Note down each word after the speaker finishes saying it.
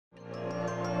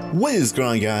What is going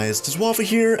on, guys? It's Waffle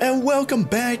here, and welcome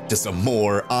back to some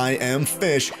more I Am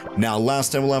Fish. Now,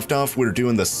 last time we left off, we were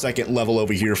doing the second level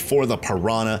over here for the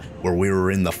Piranha, where we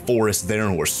were in the forest there,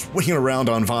 and we're swinging around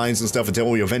on vines and stuff until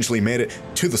we eventually made it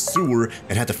to the sewer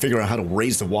and had to figure out how to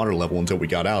raise the water level until we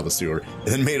got out of the sewer, and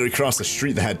then made it across the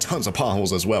street that had tons of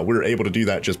potholes as well. We were able to do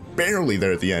that just barely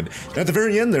there at the end. And at the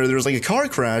very end there was like a car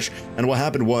crash, and what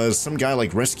happened was some guy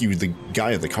like rescued the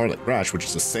guy in the car that crashed, which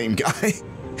is the same guy.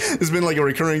 It's been like a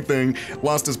recurring thing.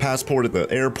 Lost his passport at the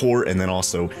airport, and then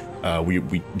also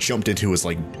we jumped into his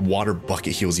like water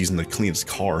bucket he was using to clean his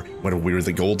car when we were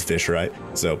the Goldfish, right?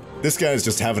 So this guy's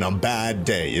just having a bad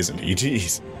day, isn't he?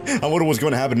 Jeez. I wonder what's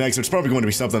going to happen next. It's probably going to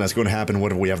be something that's going to happen.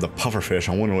 What if we have the Pufferfish?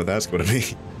 I wonder what that's going to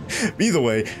be. Either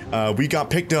way, we got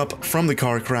picked up from the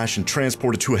car crash and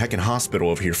transported to a heckin' hospital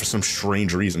over here for some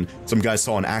strange reason. Some guy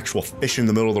saw an actual fish in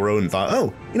the middle of the road and thought,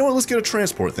 oh, you know what, let's get a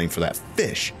transport thing for that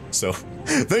fish. So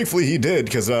thankfully he did,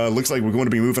 because looks like we're going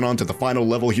to be moving on to the final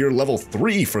level here, level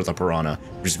 3 for the Piranha,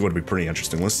 which is going to be pretty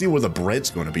interesting. Let's see where the bread's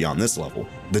going to be on this level.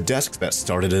 The desk that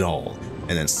started it all.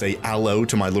 And then say aloe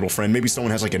to my little friend. Maybe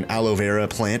someone has like an aloe vera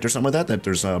plant or something like that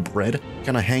there's bread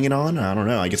kind of hanging on. I don't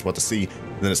know. I guess we'll have to see.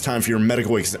 And then it's time for your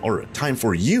medical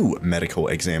medical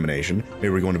examination. Maybe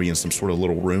we're going to be in some sort of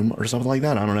little room or something like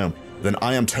that. I don't know. Then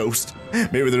I am toast.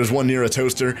 Maybe there's one near a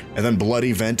toaster, and then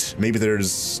bloody vent. Maybe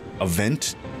there's a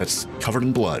vent that's covered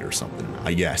in blood or something,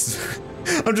 I guess.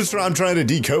 I'm trying to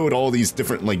decode all these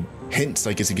different like hints,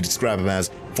 I guess you could describe them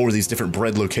as, for these different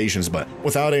bread locations. But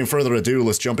without any further ado,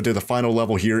 let's jump into the final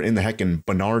level here in the heckin'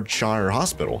 Barnardshire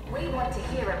Hospital. We want to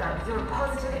hear about your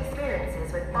positive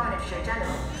experiences with Barnardshire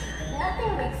General.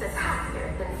 Nothing makes us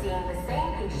happier than seeing the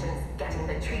same patients getting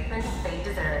the treatment they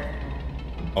deserve.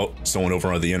 Oh, someone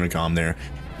over on the intercom there.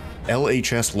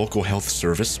 LHS Local Health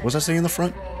Service. What's that say in the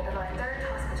front?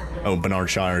 Oh,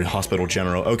 Barnardshire Hospital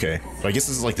General. Okay. So I guess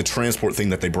this is like the transport thing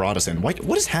that they brought us in.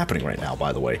 What is happening right now,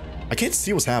 by the way? I can't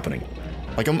see what's happening.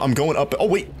 Like, I'm going up. Oh,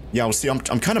 wait. Yeah, see, I'm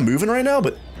kind of moving right now,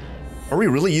 but are we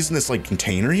really using this, like,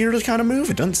 container here to kind of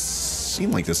move? It doesn't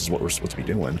seem like this is what we're supposed to be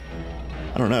doing.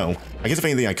 I don't know. I guess if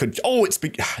anything, I could... Oh, it's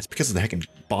because of the heckin'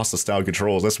 boss-style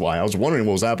controls. That's why. I was wondering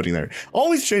what was happening there.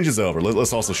 Always changes over.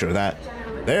 Let's also show that.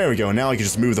 There we go. Now I can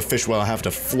just move the fish while I have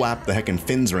to flap the heckin'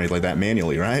 fins or anything like that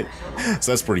manually, right?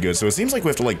 So that's pretty good. So it seems like we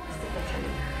have to, like...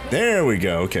 There we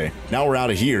go. Okay. Now we're out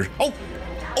of here. Oh!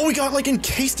 Oh, we got, like,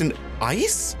 encased in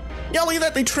ice? Yeah, look at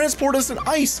that. They transport us in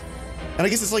ice. And I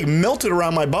guess it's, like, melted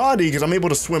around my body because I'm able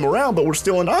to swim around, but we're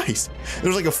still in ice.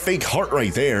 There's, like, a fake heart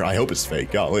right there. I hope it's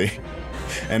fake. Golly.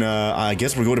 And I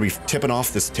guess we're going to be tipping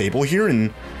off this table here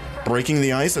and breaking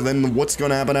the ice, and then what's going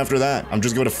to happen after that? I'm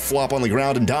just going to flop on the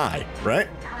ground and die, right?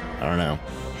 I don't know.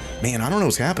 Man, I don't know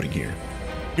what's happening here.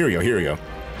 Here we go.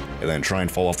 And then try and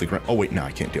fall off the ground. Oh, wait, no,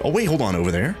 I can't do it. Oh, wait, hold on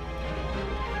over there.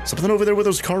 Something over there with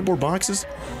those cardboard boxes?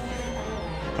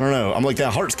 I don't know. I'm like,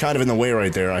 that heart's kind of in the way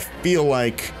right there. I feel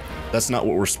like that's not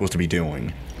what we're supposed to be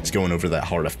doing. It's going over that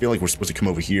heart. I feel like we're supposed to come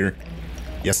over here.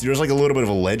 Yes, there's like a little bit of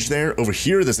a ledge there. Over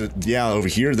here, over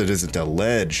here, there isn't a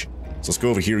ledge. So let's go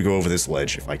over here, go over this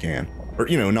ledge if I can. Or,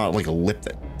 you know, not like a lip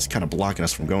that's kind of blocking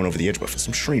us from going over the edge, but for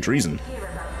some strange reason,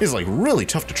 it's like really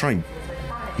tough to try and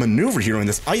maneuver here on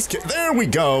this ice kit. There we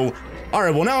go. All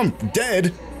right, well, now I'm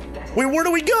dead. Wait, where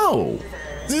do we go?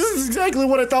 This is exactly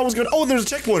what I thought was good. Oh, there's a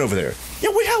checkpoint over there. Yeah,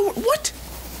 wait, what?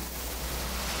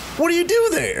 What do you do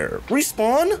there?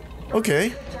 Respawn?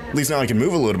 Okay. At least now I can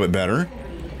move a little bit better.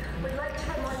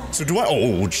 So do I?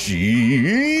 Oh,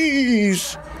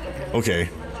 jeez. Okay.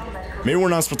 Maybe we're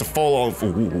not supposed to fall off.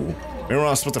 Ooh. Maybe we're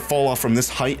not supposed to fall off from this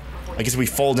height. I guess we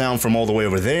fall down from all the way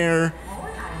over there.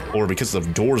 Or because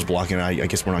of doors blocking it, I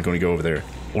guess we're not going to go over there.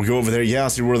 We'll go over there. Yeah,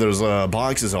 see where those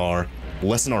boxes are.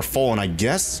 Lessen our fall, and I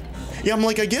guess... Yeah, I'm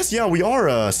like, I guess, yeah, we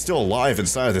are still alive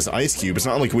inside of this ice cube. It's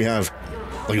not like we have,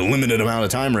 like, a limited amount of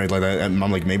time right like that. And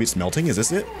I'm like, maybe it's melting? Is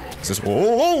this it? Is this...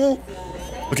 Oh!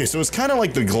 Okay, so it's kind of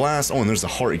like the glass... Oh, and there's the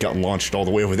heart. It got launched all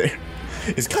the way over there.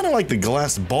 It's kind of like the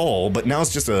glass ball, but now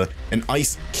it's just an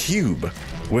ice cube.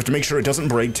 We have to make sure it doesn't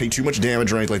break, take too much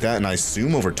damage or anything like that, and I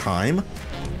assume over time,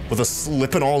 with us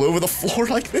slipping all over the floor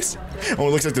like this. Oh,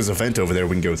 it looks like there's a vent over there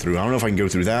we can go through. I don't know if I can go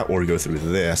through that or go through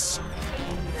this.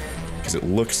 Because it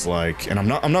looks like... And I'm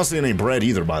not seeing any bread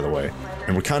either, by the way.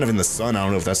 And we're kind of in the sun. I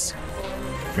don't know if that's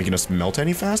making us melt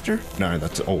any faster. No,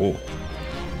 that's... Oh.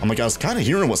 I'm like, I was kind of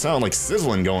hearing what sounded like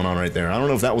sizzling going on right there. I don't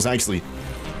know if that was actually...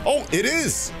 Oh, it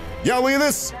is! Yeah, look at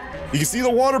this! You can see the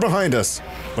water behind us.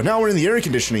 But now we're in the air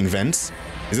conditioning vents.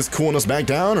 Is this cooling us back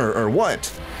down, or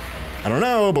what? I don't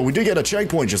know, but we did get a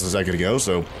checkpoint just a second ago,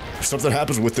 so if something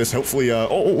happens with this, hopefully,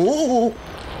 oh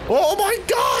my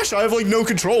gosh! I have, like, no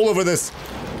control over this.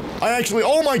 I actually,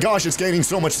 oh my gosh, it's gaining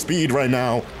so much speed right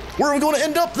now. Where are we going to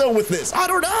end up though with this? I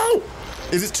don't know.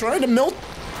 Is it trying to melt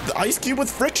the ice cube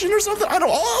with friction or something? I don't,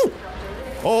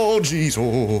 oh geez,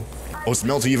 oh, it's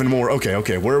melting even more.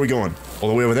 Okay, where are we going? All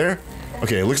the way over there?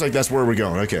 Okay, it looks like that's where we're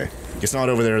going. Okay, it's not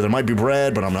over there. There might be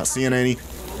bread, but I'm not seeing any.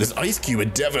 This ice cube,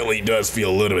 it definitely does feel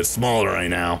a little bit smaller right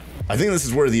now. I think this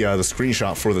is where the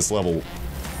screenshot for this level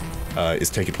is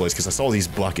taking place, because I saw these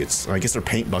buckets. I guess they're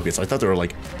paint buckets. I thought they were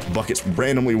like buckets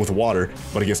randomly with water,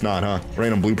 but I guess not, huh?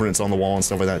 Random blueprints on the wall and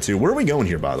stuff like that too. Where are we going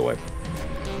here, by the way?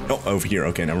 Oh, over here.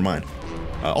 Okay, never mind.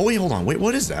 Oh wait, hold on. Wait,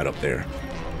 what is that up there?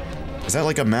 Is that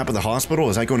like a map of the hospital?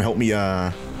 Is that going to help me,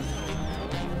 I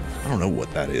don't know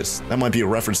what that is. That might be a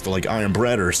reference to like Iron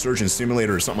Bread or Surgeon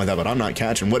Simulator or something like that, but I'm not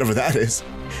catching whatever that is.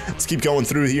 Let's keep going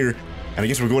through here. And I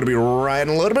guess we're going to be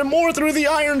riding a little bit more through the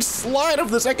iron slide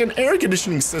of the second air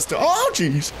conditioning system. Oh,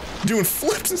 jeez. Doing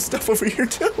flips and stuff over here,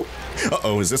 too.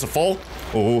 Uh-oh, is this a fall?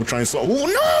 Oh, trying to... Oh,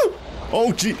 no!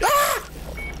 Oh, gee. Ah!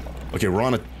 Okay, we're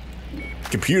on a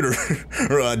computer.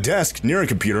 Or a desk near a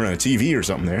computer and a TV or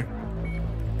something there.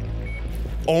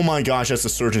 Oh, my gosh, that's the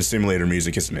Surgeon Simulator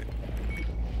music, isn't it?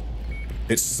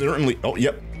 It's certainly... Oh,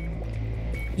 yep.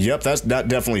 Yep, that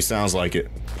definitely sounds like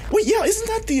it. Wait, yeah, isn't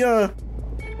that the,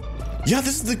 Yeah,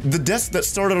 this is the desk that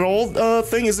started it all,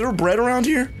 thing. Is there a bread around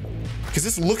here? Because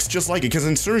this looks just like it, because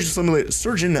in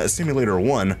Surgeon Simulator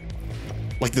 1,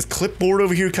 like this clipboard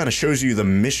over here kind of shows you the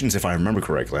missions, if I remember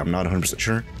correctly. I'm not 100%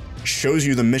 sure. Shows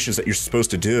you the missions that you're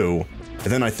supposed to do,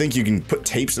 and then I think you can put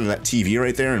tapes into that TV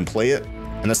right there and play it,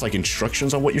 and that's like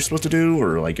instructions on what you're supposed to do,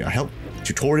 or like a help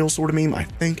tutorial sort of meme, I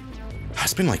think.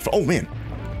 It's been like, oh man.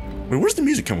 Wait, where's the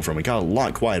music coming from? It got a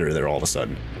lot quieter there all of a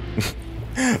sudden.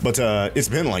 But it's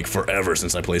been like forever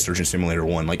since I played Surgeon Simulator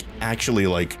 1, like actually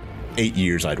like 8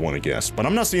 years I'd want to guess. But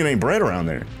I'm not seeing any bread around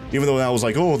there, even though that was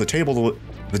like, oh, the table,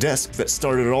 the desk that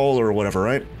started it all or whatever,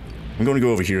 right? I'm going to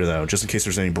go over here though, just in case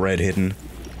there's any bread hidden.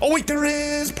 Oh wait, there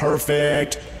is!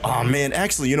 Perfect! Oh man,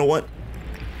 actually, you know what?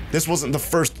 This wasn't the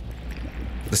first...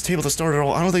 This table that started it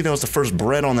all, I don't think that was the first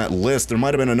bread on that list. There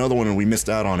might have been another one and we missed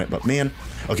out on it, but man.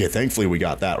 Okay, thankfully we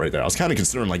got that right there. I was kind of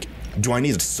concerned, like, do I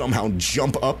need to somehow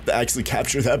jump up to actually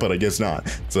capture that? But I guess not.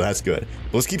 So that's good.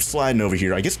 But let's keep sliding over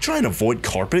here. I guess try and avoid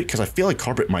carpet, because I feel like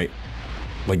carpet might,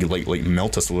 like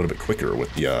melt us a little bit quicker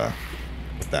with the,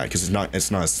 with that, because it's not as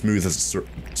smooth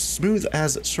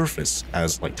as surface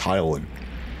as, like, tile and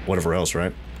whatever else,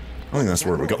 right? I think that's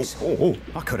where we go. Oh.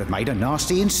 I could have made a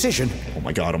nasty incision. Oh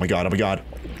my god, oh my god, oh my god.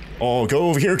 Oh, go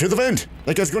over here to the vent.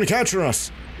 That guy's going to capture us.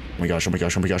 Oh my gosh, oh my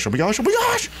gosh, oh my gosh, oh my gosh, oh my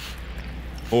gosh.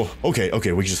 Oh, okay,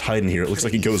 we can just hide in here. It looks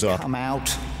like he goes up. Come out.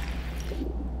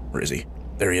 Where is he?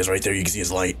 There he is right there. You can see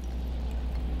his light.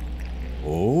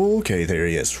 Okay, there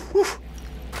he is. Whew. All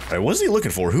right, what is he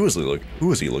looking for? Who is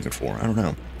he looking for? I don't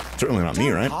know. Certainly not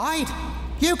me, right? Hide.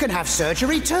 You can have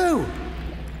surgery too.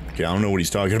 Okay, I don't know what he's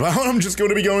talking about. I'm just going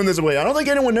to be going this way. I don't think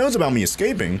anyone knows about me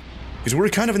escaping, because we're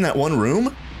kind of in that one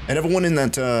room, and everyone in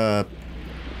that,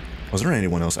 was there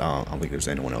anyone else? I don't think there's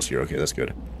anyone else here. Okay, that's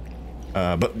good.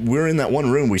 But we're in that one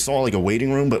room. We saw like a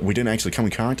waiting room, but we didn't actually come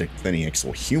in contact with any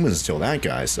actual humans until that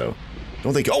guy, so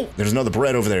don't think, oh, there's another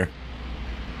bread over there.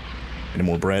 Any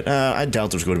more bread? I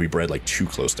doubt there's going to be bread like too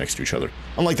close next to each other.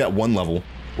 Unlike that one level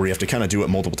where you have to kind of do it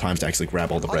multiple times to actually grab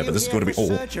all the bread, but this is going to be,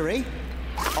 oh. Surgery?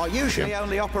 I usually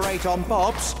only operate on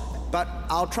bobs, but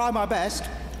I'll try my best.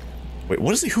 Wait,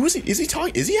 what is he? Who is he? Is he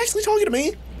talking? Is he actually talking to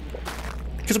me?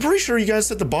 Because I'm pretty sure you guys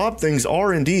said the bob things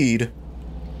are indeed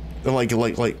the like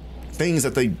things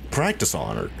that they practice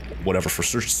on or whatever for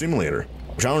Surgeon Simulator.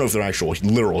 Which I don't know if they're actual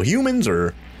literal humans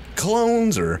or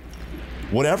clones or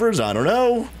whatever's. I don't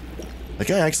know. That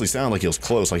guy actually sounded like he was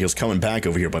close, like he was coming back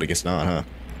over here, but I guess not, huh?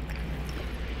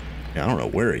 Yeah, I don't know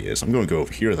where he is. I'm going to go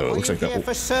over here though. It looks like that.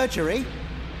 For surgery?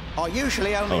 I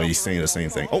usually only. Oh, he's saying the same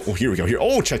thing. Oh, here we go. Here.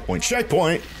 Oh, checkpoint.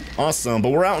 Awesome.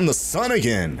 But we're out in the sun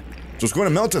again. So it's going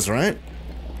to melt us, right?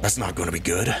 That's not going to be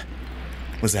good.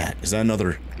 What's that? Is that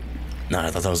another? Nah,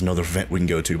 I thought that was another vent we can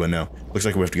go to, but no. Looks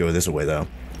like we have to go this way though.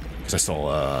 Because I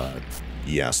saw,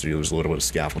 yeah, so there's a little bit of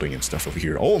scaffolding and stuff over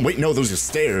here. Oh, wait, no, those are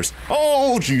stairs.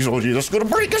 Oh, jeez, that's going to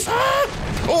break us.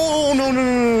 Ah! Oh,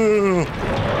 no.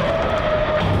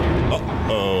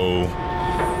 Uh-oh.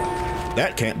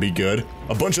 That can't be good.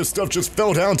 A bunch of stuff just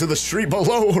fell down to the street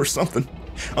below or something.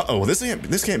 Uh-oh,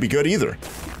 this can't be good either.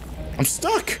 I'm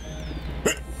stuck.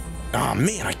 Oh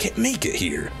man, I can't make it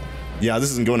here. Yeah,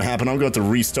 this isn't going to happen. I'm going to have to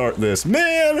restart this.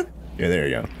 Man! Yeah, there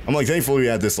you go. I'm like, thankfully we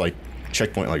had this like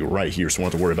checkpoint like right here, so I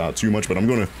don't have to worry about it too much, but I'm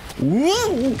going to...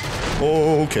 Whoa!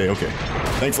 Oh, okay.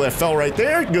 Thankfully I fell right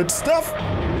there. Good stuff.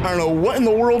 I don't know what in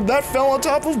the world that fell on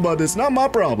top of, but it's not my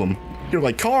problem. You're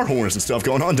like car horns and stuff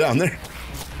going on down there.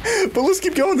 But let's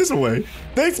keep going this way.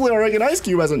 Thankfully, I reckon Ice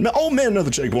Cube hasn't. Oh man,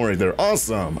 another checkpoint right there.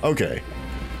 Awesome. Okay.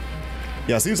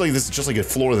 Yeah, it seems like this is just like a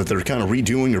floor that they're kind of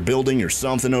redoing or building or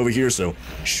something over here, so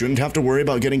shouldn't have to worry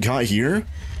about getting caught here.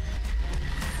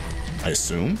 I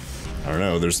assume. I don't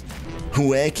know. There's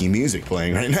wacky music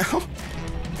playing right now.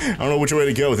 I don't know which way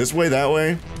to go. This way, that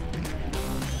way.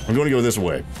 I'm going to go this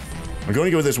way. I'm going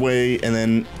to go this way, and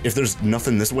then if there's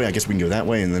nothing this way, I guess we can go that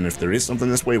way, and then if there is something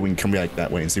this way, we can come back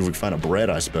that way and see if we can find a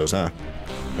bread, I suppose, huh?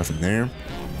 Nothing there.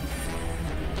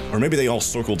 Or maybe they all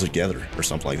circle together or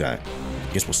something like that.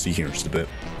 I guess we'll see here in just a bit.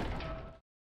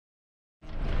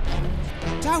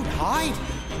 Don't hide.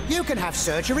 You can have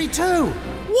surgery too.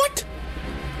 What?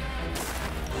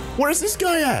 Where's this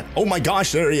guy at? Oh my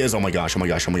gosh, there he is. Oh my gosh, oh my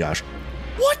gosh, oh my gosh.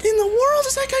 What in the world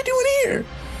is that guy doing here?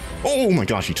 Oh my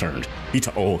gosh, he turned.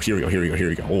 Oh, here we go, here we go, here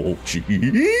we go. Oh,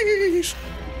 jeez.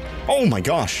 Oh my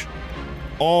gosh.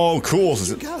 Oh, cool. I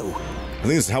think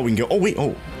this is how we can go. Oh, wait,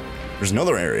 oh. There's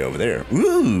another area over there.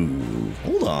 Ooh,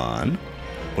 hold on.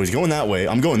 Oh, he's going that way.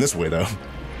 I'm going this way, though.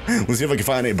 Let's see if I can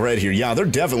find any bread here. Yeah, they're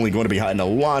definitely going to be hiding a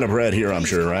lot of bread here, I'm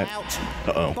sure, right?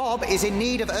 Uh-oh. Bob is in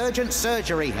need of urgent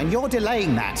surgery, and you're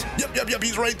delaying that. Yep,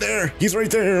 he's right there. He's right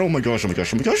there. Oh my gosh, oh my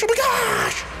gosh, oh my gosh, oh my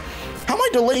gosh! How am I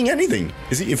delaying anything?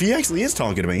 Is he, if he actually is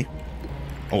talking to me?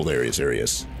 Oh, there he is, there he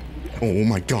is. Oh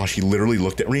my gosh, he literally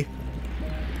looked at me.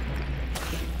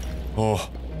 Oh.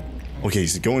 Okay,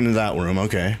 he's going into that room,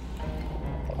 okay.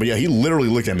 But yeah, he literally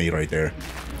looked at me right there.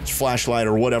 His flashlight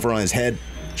or whatever on his head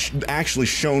actually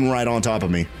shone right on top of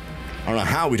me. I don't know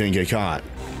how we didn't get caught.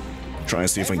 Trying to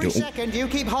see if I can go. Every second you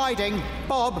keep hiding,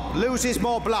 Bob loses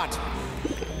more blood.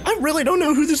 I really don't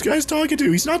know who this guy's talking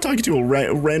to. He's not talking to a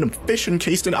random fish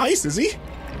encased in ice, is he?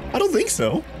 I don't think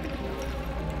so.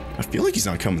 I feel like he's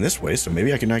not coming this way, so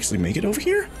maybe I can actually make it over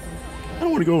here? I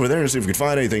don't want to go over there and see if we can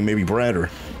find anything, maybe bread or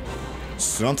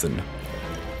something.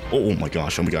 Oh my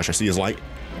gosh, I see his light.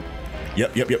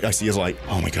 Yep, I see his light.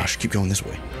 Oh my gosh, keep going this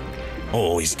way.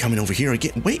 Oh, he's coming over here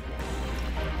again. Wait,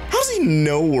 how does he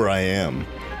know where I am?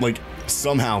 Like,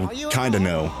 somehow, kinda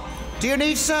know. Do you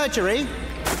need surgery?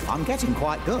 I'm getting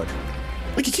quite good.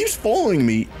 Like, he keeps following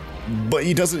me, but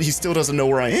he still doesn't know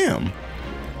where I am.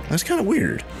 That's kind of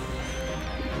weird.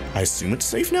 I assume it's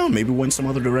safe now? Maybe went some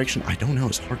other direction? I don't know,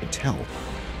 it's hard to tell.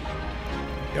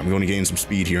 Yeah, I'm going to gain some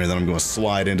speed here, and then I'm going to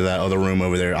slide into that other room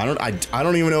over there. I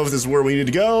don't even know if this is where we need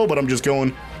to go, but I'm just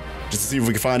going just to see if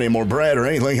we can find any more bread or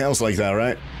anything else like that,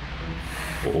 right?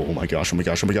 Oh my gosh, oh my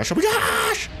gosh, oh my gosh, oh my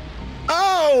gosh!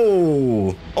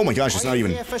 Oh! Oh my gosh, it's not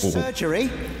even... Here for surgery?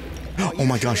 Oh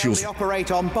my gosh, he was... Operate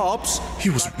on Bob's. He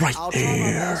was right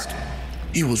there.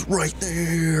 He was right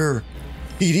there.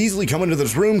 He'd easily come into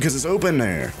this room because it's open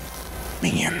there.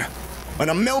 Man.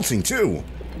 And I'm melting too.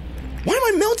 Why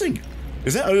am I melting?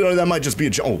 Is that... that might just be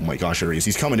a... Oh my gosh, there he is.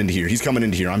 He's coming into here. He's coming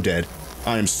into here. I'm dead.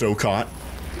 I am so caught.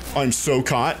 I'm so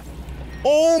caught.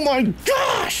 Oh my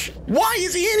gosh! Why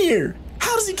is he in here?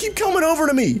 How does he keep coming over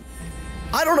to me?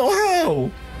 I don't know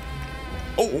how.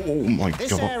 Oh my god.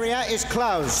 This area is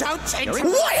closed. What is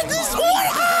this?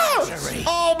 What?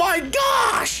 Oh my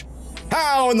gosh!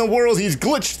 How in the world he's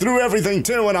glitched through everything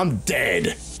too and I'm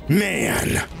dead?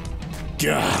 Man.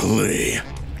 Golly.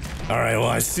 Alright,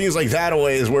 well it seems like that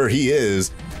way is where he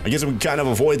is. I guess we can kind of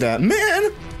avoid that.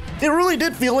 Man! It really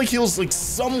did feel like he was like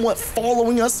somewhat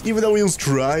following us, even though he was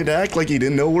trying to act like he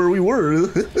didn't know where we were.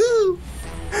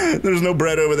 There's no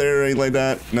bread over there or anything like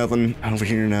that. Nothing over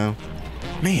here now.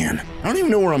 Man, I don't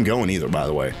even know where I'm going either, by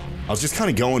the way. I was just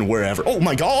kind of going wherever. Oh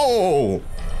my god! Oh!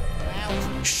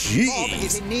 Jeez! Bob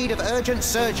is in need of urgent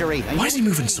surgery. Why is he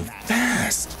moving so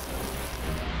fast?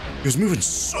 He was moving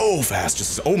so fast.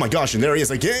 Just oh my gosh, and there he is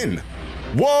again.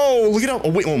 Whoa! Look at how. Oh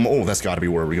wait! Oh, that's got to be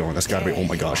where we're going. That's got to be. Oh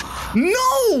my gosh!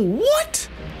 No! What?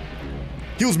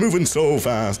 He was moving so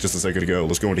fast just a second ago.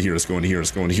 Let's go into here. Let's go into here.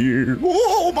 Let's go into here.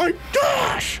 Oh my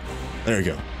gosh! There you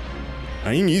go.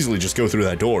 Now, he can easily just go through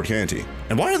that door, can't he?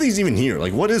 And why are these even here?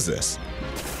 Like, what is this?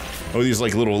 Oh, these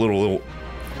like little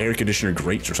air conditioner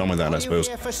grates or something like that, I suppose.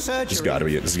 This has got to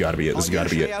be it. This has got to be it. This has got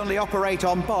to be it. Only operate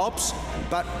on Bob's,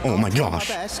 but oh my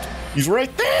gosh! He's right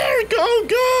there.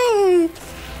 Go!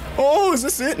 Oh, is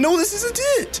this it? No, this isn't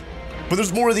it. But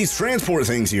there's more of these transport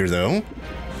things here, though.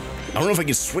 I don't know if I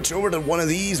can switch over to one of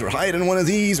these or hide in one of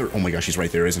these or... Oh my gosh, he's right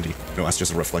there, isn't he? No, that's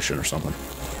just a reflection or something.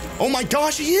 Oh my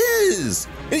gosh, he is!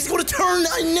 And he's going to turn.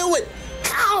 I knew it.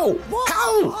 How?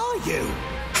 How are you?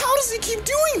 How does he keep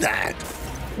doing that?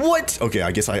 What? Okay,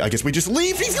 I guess we just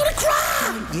leave. He's going to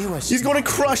crush. He's going to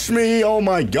crush me. Oh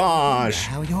my gosh.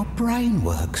 How your brain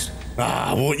works.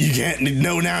 Ah, well, you can't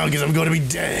know now because I'm going to be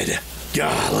dead.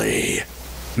 Golly.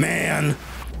 Man.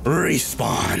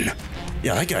 Respawn.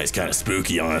 Yeah, that guy's kind of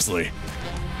spooky, honestly.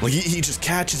 Like he just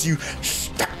catches you,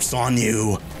 steps on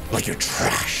you like you're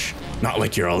trash. Not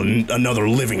like you're another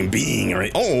living being or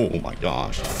oh my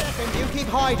gosh. You keep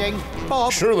hiding,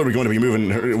 Bob. Surely we're going to be moving,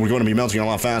 we're going to be melting a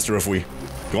lot faster if we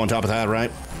go on top of that, right?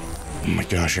 Oh my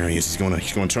gosh, here he is. He's going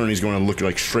to turn, he's going to look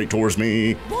like straight towards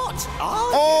me. What?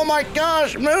 Oh my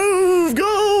gosh, move,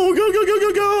 go, go, go, go,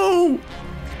 go, go.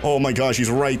 Oh my gosh, he's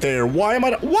right there. Why am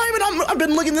I I've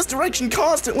been looking this direction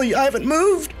constantly. I haven't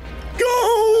moved. Go,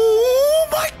 oh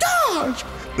my gosh.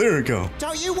 There we go.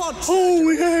 Don't you want to?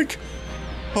 Holy heck.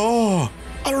 Oh,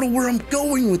 I don't know where I'm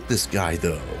going with this guy,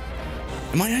 though.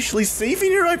 Am I actually safe in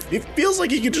here? It feels like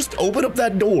he could just open up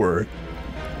that door.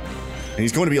 And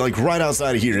he's going to be like right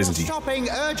outside of here, isn't he? Stopping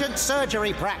urgent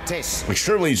surgery practice. Like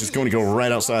surely he's just going to go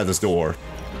right outside this door.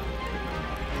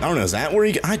 I don't know, is that where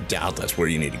you... I doubt that's where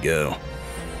you need to go.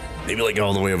 Maybe like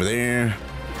all the way over there.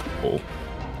 Oh,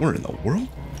 where in the world?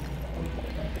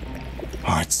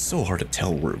 Oh, it's so hard to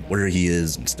tell where he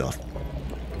is and stuff.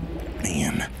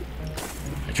 Man.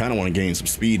 I kind of want to gain some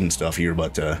speed and stuff here,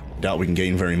 but doubt we can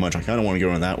gain very much. I kind of want to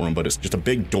go in that room, but it's just a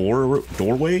big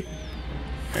doorway,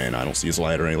 and I don't see his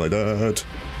light or anything like that.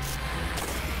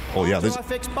 Oh yeah, this. I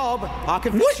fix Bob. I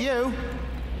can fix you.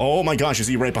 Oh my gosh, is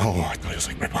he right behind? Oh, I thought he was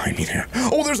like right behind me there.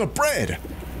 Oh, there's a bread.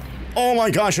 Oh my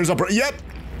gosh, there's a bread. Yep,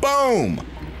 boom.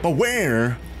 But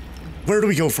where do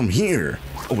we go from here?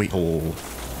 Oh wait, oh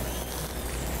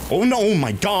no, oh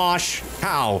my gosh.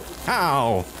 How?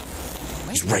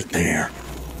 He's right there.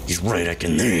 He's right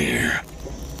in there.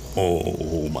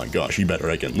 Oh my gosh, he better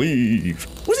I can leave.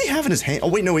 What does he have in his hand? Oh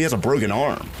wait, no, he has a broken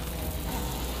arm.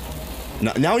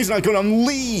 Now he's not gonna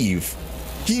leave.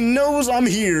 He knows I'm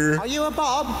here. Are you a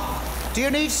Bob? Do you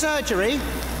need surgery?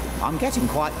 I'm getting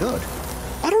quite good.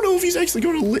 I don't know if he's actually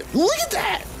gonna look at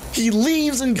that. He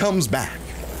leaves and comes back.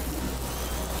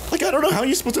 Like, I don't know how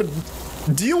you're supposed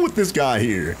to deal with this guy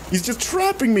here. He's just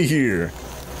trapping me here.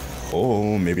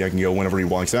 Oh, maybe I can go whenever he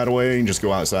walks that way and just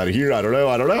go outside of here. I don't know.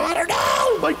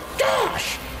 My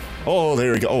gosh. Oh,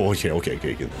 there we go. Oh, okay.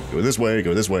 Go this way.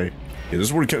 Yeah, this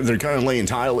is where they're kind of laying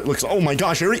tile. It looks, oh my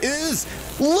gosh, there he is.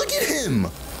 Look at him.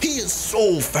 He is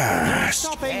so fast.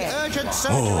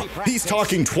 Oh, he's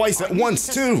talking twice at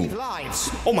once, too.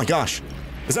 Oh my gosh.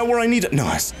 Is that where I need to? No,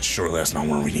 surely that's not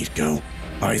where we need to go.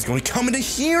 Oh, he's going to come into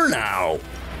here now.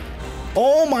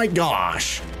 Oh my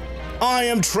gosh. I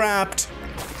am trapped.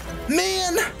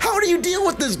 Man, how do you deal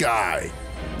with this guy?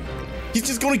 He's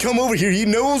just going to come over here. He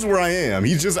knows where I am.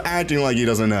 He's just acting like he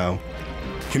doesn't know.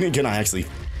 Can I actually...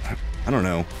 I don't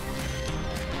know.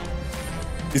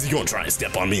 Is he going to try to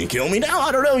step on me and kill me now?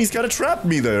 I don't know. He's got to trap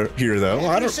me here, though.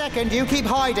 In a second, you keep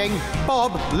hiding.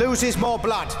 Bob loses more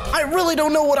blood. I really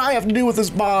don't know what I have to do with this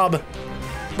Bob.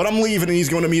 But I'm leaving, and he's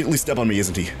going to immediately step on me,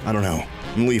 isn't he? I don't know.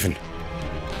 I'm leaving.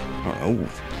 I don't know.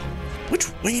 Which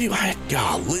way do I...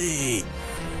 Golly.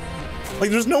 Like,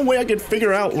 there's no way I could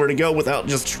figure out where to go without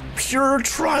just pure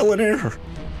trial and error.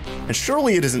 And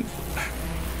surely it isn't...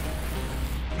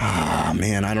 Ah,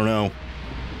 man, I don't know.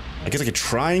 I guess I could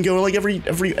try and go, like,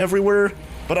 everywhere,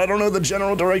 but I don't know the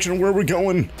general direction of where we're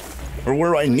going, or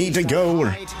where I need to go,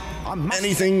 or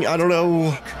anything, I don't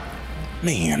know.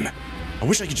 Man, I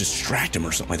wish I could distract him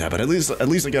or something like that, but at least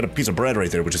I got a piece of bread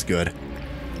right there, which is good.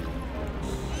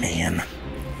 Man,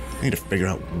 I need to figure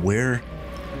out where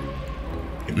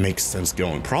it makes sense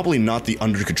going. Probably not the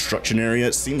under construction area.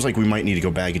 It seems like we might need to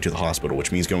go back into the hospital,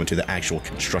 which means going to the actual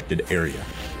constructed area.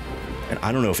 And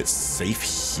I don't know if it's safe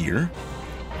here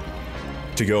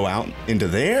to go out into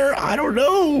there. I don't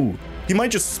know. He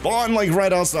might just spawn like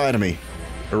right outside of me,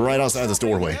 or right outside this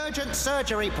doorway. Urgent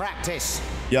surgery practice.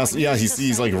 Yes, yeah,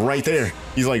 he's like right there.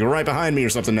 He's like right behind me or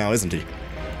something now, isn't he?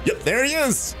 Yep, there he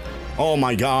is. Oh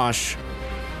my gosh.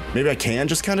 Maybe I can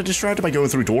just kind of distract him by going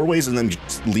through doorways and then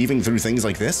just leaving through things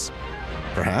like this?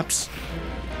 Perhaps.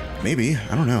 Maybe.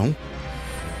 I don't know.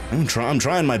 I'm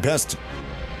trying my best.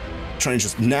 Trying to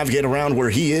just navigate around where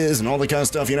he is and all that kind of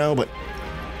stuff, you know, but...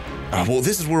 well,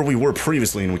 this is where we were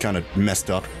previously and we kind of messed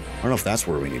up. I don't know if that's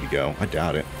where we need to go. I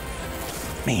doubt it.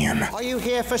 Man. Are you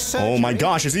here for surgery? Oh my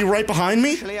gosh, is he right behind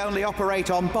me? Usually only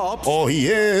operate on Bobs. Oh, he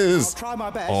is. I'll try my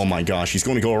best. Oh my gosh, he's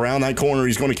going to go around that corner.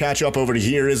 He's going to catch up over to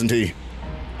here, isn't he?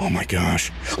 Oh my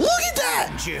gosh. Look at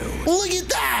that! Look at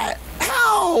that!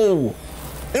 How?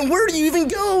 And where do you even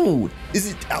go?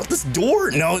 Is it out this door?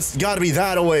 No, it's got to be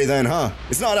that way then, huh?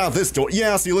 It's not out this door.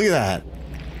 Yeah, see, look at that.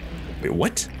 Wait,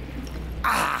 what?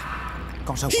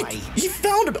 Got away. He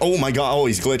found him. Oh my god. Oh,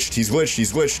 he's glitched. He's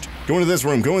glitched. Go into this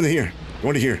room. Go into here. Go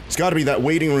into here. It's got to be that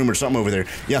waiting room or something over there.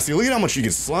 Yeah, see, look at how much you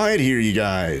can slide here, you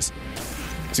guys.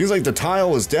 Seems like the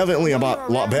tile is definitely a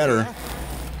lot better.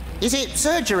 Is it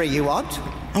surgery you want?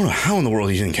 I don't know how in the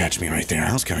world he didn't catch me right there.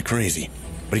 That was kind of crazy.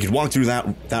 But he could walk through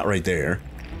that right there.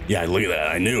 Yeah, look at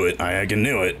that. I knew it. I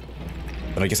knew it.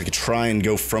 But I guess I could try and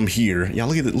go from here. Yeah,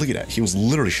 look at that. He was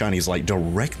literally shining his light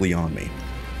directly on me.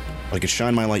 But I could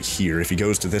shine my light here if he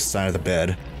goes to this side of the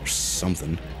bed or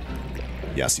something.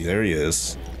 Yeah, see, there he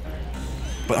is.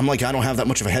 But I'm like, I don't have that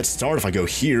much of a head start if I go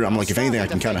here. I'm like, if anything, I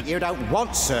can kind of... You don't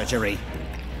want surgery.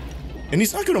 And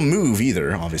he's not going to move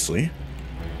either, obviously.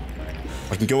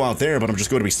 I can go out there, but I'm just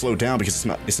going to be slowed down because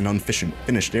it's an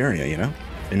unfinished area, you know?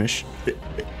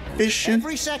 Fishing.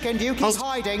 Every second you keep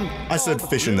hiding. I said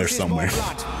fish in there somewhere.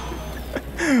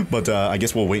 But I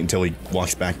guess we'll wait until he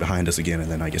walks back behind us again,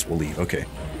 and then I guess we'll leave. Okay,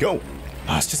 go.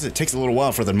 It's just it takes a little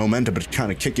while for the momentum to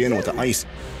kind of kick in with the ice.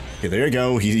 Okay, there you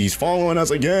go. He's following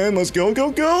us again. Let's go,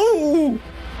 go, go.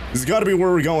 This has got to be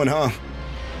where we're going, huh?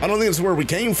 I don't think this is where we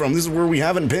came from. This is where we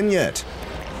haven't been yet.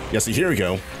 Yeah, see, here we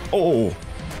go. Oh.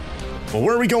 Well,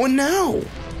 where are we going now?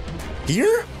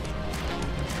 Here?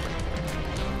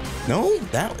 No?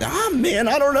 Man,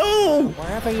 I don't know.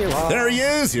 Wherever you are. There he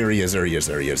is. Here he is. There he is.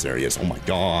 There he is. There he is. Oh my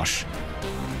gosh.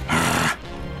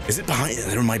 Is it behind?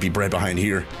 There might be bread behind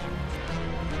here.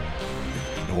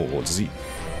 Oh, does he?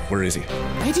 Where is he?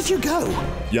 Where did you go?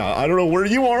 Yeah, I don't know where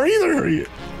you are either.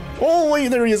 Oh, wait,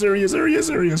 there he is. There he is. There he is.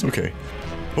 There he is. Okay.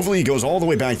 Hopefully he goes all the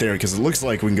way back there because it looks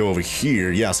like we can go over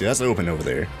here. Yeah, see, that's open over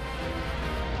there.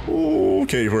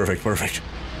 Okay, perfect, perfect.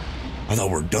 I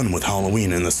thought we're done with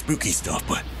Halloween and the spooky stuff,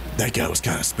 but that guy was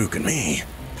kind of spooking me.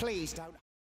 Please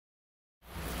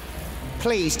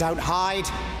don't hide.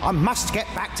 I must get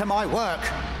back to my work.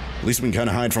 At least we can kind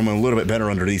of hide from him a little bit better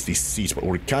underneath these seats, but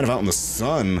we're kind of out in the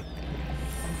sun.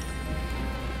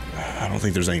 I don't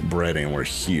think there's any bread anywhere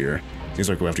here. Seems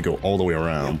like we have to go all the way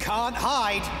around. You can't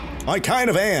hide. I kind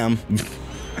of am.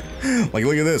 Like,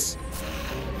 look at this.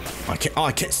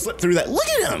 I can't slip through that. Look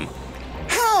at him.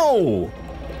 How?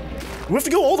 We have to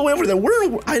go all the way over there.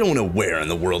 I don't know where in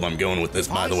the world I'm going with this,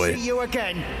 by the way. I see you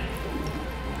again.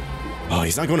 Oh,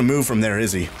 he's not going to move from there,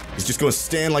 is he? He's just going to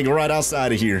stand like right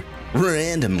outside of here,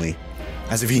 randomly,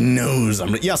 as if he knows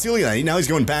I'm... Yeah, see, look at that. Now he's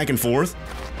going back and forth.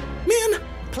 Man.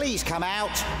 Please come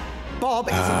out. Bob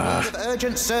is in need of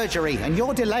urgent surgery, and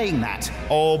you're delaying that.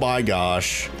 Oh my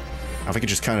gosh. Now if I could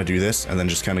just kind of do this, and then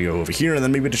just kind of go over here, and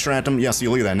then maybe distract him. Yeah, see,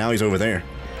 look at that. Now he's over there.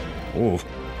 Oh.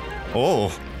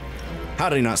 Oh. How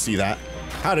did he not see that?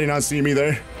 How did he not see me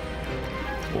there?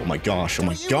 Oh my gosh, oh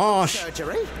my gosh.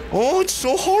 Oh, it's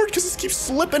so hard because this keeps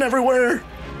slipping everywhere.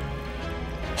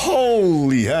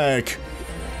 Holy heck.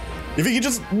 If he could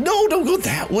just... No, don't go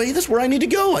that way. That's where I need to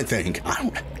go, I think.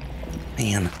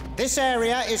 Man. This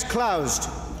area is closed.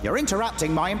 You're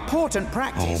interrupting my important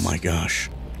practice. Oh my gosh.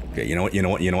 Okay, you know what?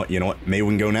 Maybe we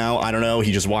can go now. I don't know.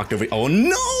 He just walked over. Oh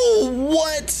no!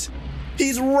 What?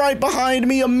 He's right behind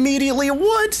me immediately.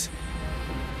 What?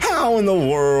 How in the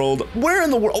world? Where in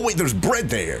the world? Oh wait, there's bread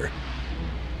there.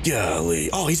 Golly.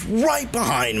 Oh, he's right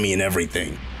behind me and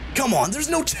everything. Come on, there's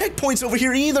no checkpoints over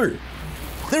here either.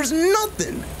 There's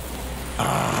nothing.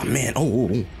 Ah, man.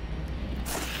 Oh.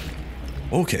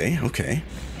 Okay.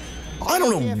 I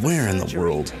don't know where in the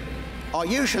world. Oh,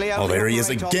 there he is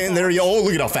again. There he is. Oh,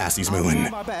 look at how fast he's moving.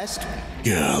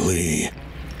 Golly.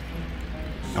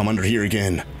 I'm under here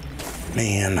again.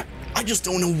 Man, I just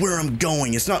don't know where I'm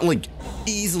going. It's not like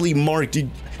easily marked.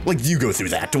 Like, do you go through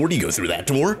that door? Do you go through that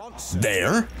door?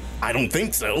 There? I don't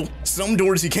think so. Some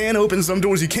doors you can open, some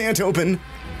doors you can't open.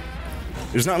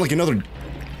 There's not like another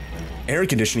air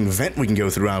conditioning vent we can go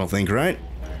through, I don't think, right?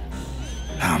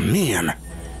 Oh, man.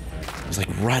 It's like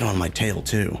right on my tail,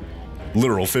 too.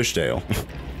 Literal fishtail.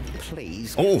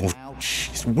 Please. Oh,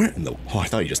 jeez. Where in the... Oh, I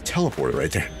thought you just teleported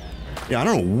right there. Yeah, I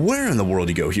don't know where in the world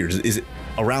you go here. Is it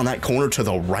around that corner to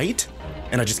the right?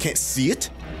 And I just can't see it?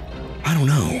 I don't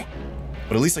know.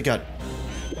 But at least I got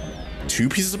 2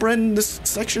 pieces of bread in this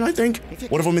section, I think.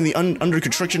 One of them in the under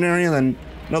construction area, and then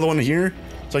another one here.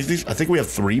 So I think we have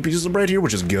 3 pieces of bread here,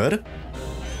 which is good.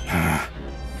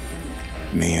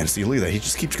 Man, see, look at that. He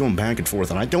just keeps going back and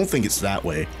forth, and I don't think it's that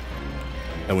way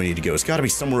that we need to go. It's got to be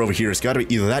somewhere over here. It's got to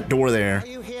be either that door there.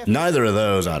 Neither of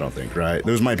those, I don't think, right?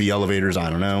 Those might be elevators, I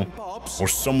don't know. Or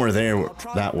somewhere there,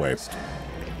 that way.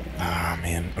 Ah,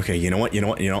 man. Okay, you know what?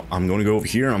 I'm going to go over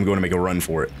here, and I'm going to make a run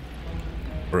for it.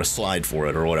 Or a slide for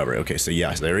it, or whatever. Okay, so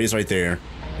yes, there he is right there.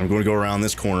 I'm going to go around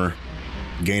this corner.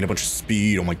 Gain a bunch of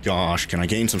speed. Oh my gosh, can I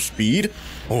gain some speed?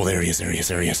 Oh, there he is.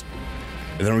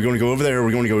 And then we're going to go over there.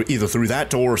 We're going to go either through that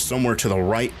door or somewhere to the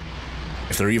right.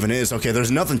 If there even is. Okay, there's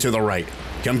nothing to the right.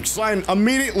 Okay, I'm sliding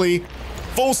immediately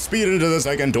full speed into the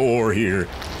second door here.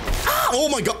 Ah, oh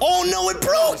my god. Oh no, it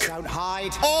broke. Don't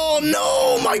hide. Oh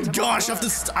no, my gosh. I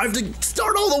have to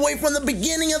start all the way from the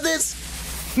beginning of this.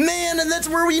 Man, and that's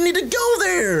where we need to go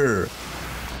there.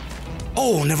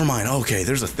 Oh, never mind. Okay,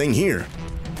 there's a thing here.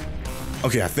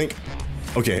 Okay, I think...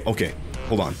 Okay,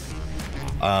 hold on.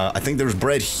 I think there's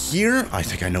bread here. I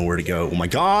think I know where to go. Oh my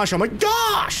gosh,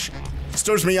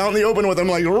 Starts me out in the open with him,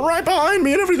 like, right behind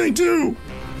me and everything, too.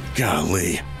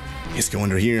 Golly. Let's go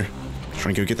under here. Try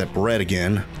and go get that bread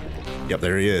again. Yep,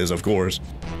 there he is, of course.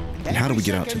 And how do we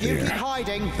get out to there?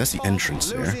 That's the entrance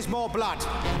there.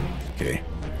 Okay.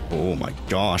 Oh my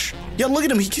gosh. Yeah, look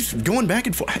at him. He keeps going back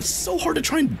and forth. It's so hard to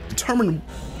try and determine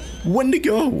when to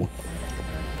go.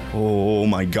 Oh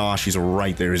my gosh, he's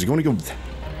right there. Is he going to go?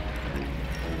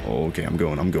 Okay, I'm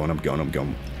going.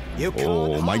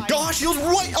 Oh my gosh, he was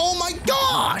right. Oh my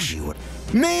gosh.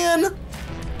 Man.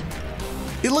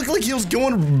 It looked like he was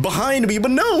going behind me,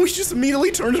 but no, he just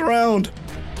immediately turns around.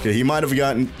 Okay, he might have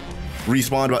gotten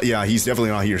respawned, but yeah, he's definitely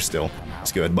not here still.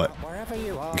 It's good, but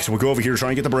okay, so we'll go over here, try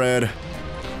and get the bread.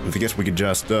 I guess we could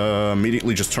just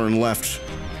immediately just turn left,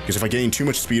 because if I gain too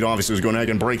much speed, obviously it's going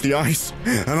to break the ice.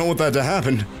 I don't want that to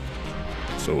happen.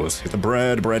 So let's hit the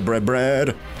bread.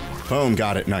 Boom,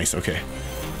 got it. Nice. Okay.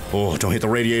 Oh, don't hit the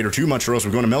radiator too much, or else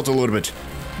we're going to melt a little bit.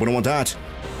 We don't want that.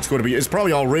 It's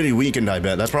probably already weakened, I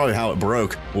bet. That's probably how it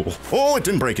broke. Oh, it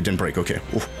didn't break. Okay.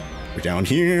 Oh, we're down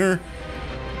here.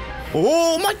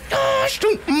 Oh my gosh!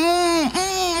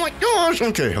 Oh my gosh!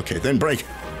 Okay, then break.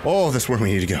 Oh, that's where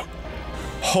we need to go.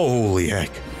 Holy heck.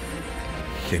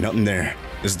 Okay, nothing there.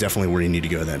 This is definitely where you need to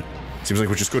go then. Seems like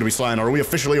we're just going to be sliding. Are we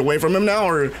officially away from him now,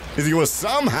 or is he going to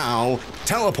somehow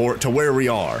teleport to where we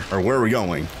are, or where we're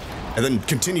going, and then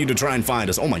continue to try and find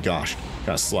us? Oh my gosh.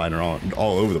 Kind of sliding around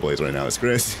all over the place right now. It's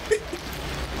crazy.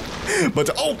 But,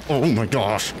 oh my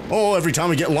gosh. Oh, every time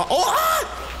we get lost.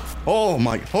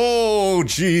 Oh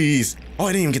jeez. Oh,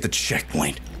 I didn't even get the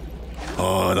checkpoint.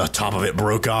 Oh, the top of it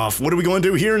broke off. What are we going to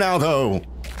do here now, though?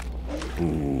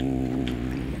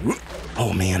 Ooh.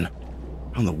 Oh, man.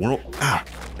 How in the world?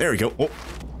 There we go. Oh,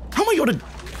 how am I going to...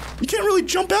 You can't really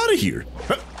jump out of here.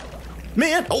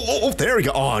 Man. Oh, there we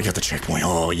go. Oh, I got the checkpoint.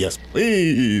 Oh, yes,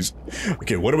 please.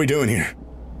 Okay, what are we doing here?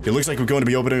 It looks like we're going to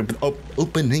be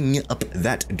opening up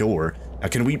that door. Now,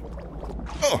 can we...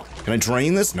 Oh, can I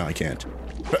drain this? No, I can't.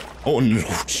 Oh, no,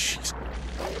 jeez.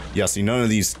 Yeah, see,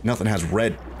 nothing has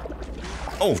red.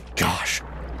 Oh, gosh.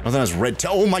 Nothing has red.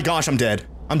 Oh, my gosh, I'm dead.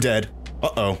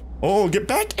 Uh-oh. Oh, get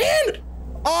back in.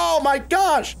 Oh, my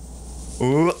gosh.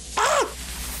 Oh,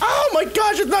 my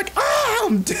gosh, it's like...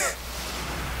 I'm dead.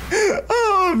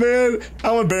 Oh, man.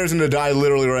 How embarrassing to die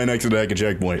literally right next to the heck of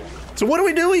checkpoint. So what are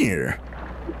we doing here?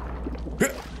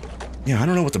 Yeah, I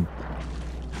don't know what the...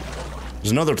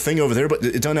 There's another thing over there, but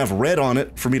it doesn't have red on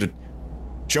it for me to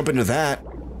jump into that,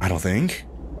 I don't think.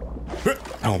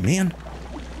 Oh, man.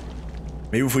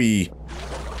 Maybe if we...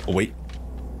 Oh, wait.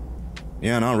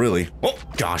 Yeah, not really. Oh,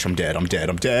 gosh, I'm dead.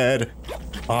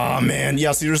 Oh, man.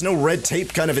 Yeah, see, there's no red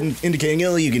tape kind of indicating,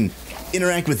 oh, you can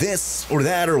interact with this or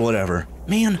that or whatever.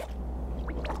 Man.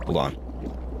 Hold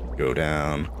on. Go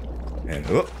down. And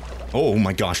oh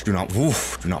my gosh, do not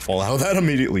fall out of that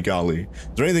immediately, golly. Is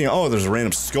there anything? Oh, there's a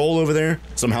random skull over there.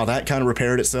 Somehow that kind of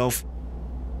repaired itself.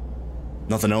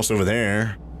 Nothing else over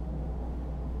there.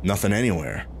 Nothing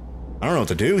anywhere. I don't know what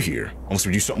to do here. Unless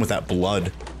we do something with that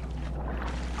blood.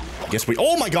 I guess we...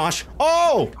 Oh my gosh!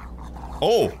 Oh,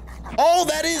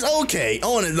 that is okay.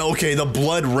 Oh, and okay, the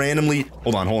blood randomly...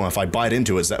 Hold on. If I bite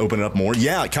into it, does that open it up more?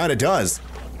 Yeah, it kind of does.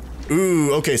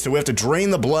 Ooh, okay, so we have to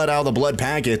drain the blood out of the blood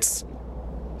packets.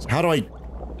 So how do I...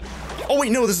 Oh,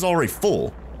 wait, no, this is already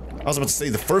full. I was about to say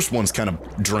the first one's kind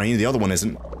of drained, the other one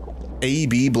isn't.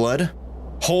 AB blood?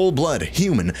 Whole blood,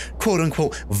 human,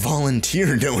 quote-unquote,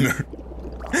 volunteer donor.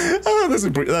 Oh, that's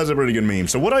a pretty good meme.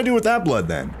 So what do I do with that blood,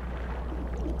 then?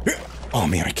 Oh,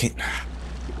 man, I can't...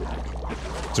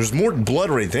 There's more blood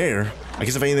right there. I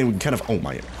guess if anything, we can kind of... Oh,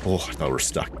 my... Oh, I thought we were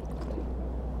stuck.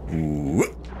 Ooh.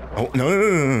 Oh,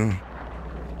 no.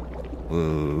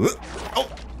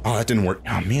 Oh, that didn't work.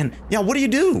 Oh, man. Yeah, what do you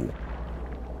do?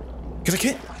 Because I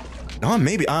can't... Oh,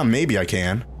 maybe I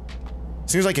can.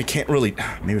 Seems like I can't really...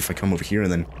 Maybe if I come over here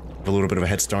and then have a little bit of a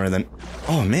head start and then...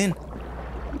 Oh, man.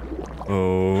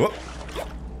 Oh.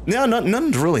 Yeah,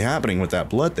 nothing's really happening with that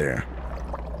blood there.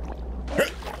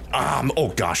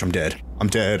 Oh, gosh, I'm dead. I'm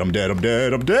dead.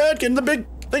 Getting the big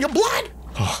thing of blood.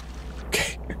 Oh,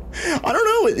 okay. I don't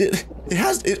know.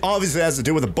 It obviously has to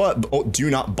do with the butt. Oh, do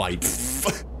not bite.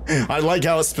 I like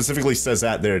how it specifically says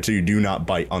that there too. Do not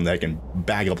bite on that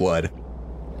bag of blood.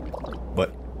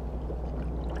 But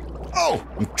oh,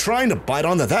 I'm trying to bite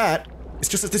onto that. It's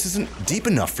just that this isn't deep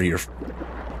enough for your.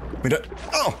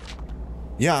 Oh,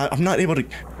 yeah, I'm not able to.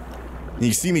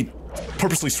 You see me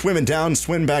purposely swimming down,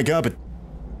 swim back up, and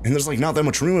there's like not that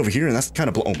much room over here, and that's kind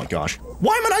of. Oh my gosh,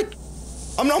 why am I?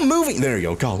 I'm not moving. There you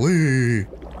go. Golly.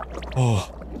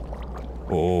 Oh.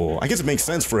 Oh, I guess it makes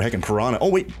sense for a heckin' piranha. Oh,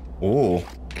 wait. Oh.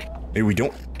 Maybe we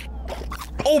don't.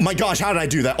 Oh my gosh, how did I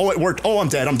do that? Oh, it worked. Oh, I'm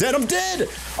dead. I'm dead. I'm dead.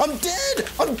 I'm dead.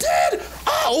 I'm dead.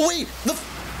 Oh, wait.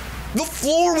 The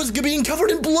floor was being covered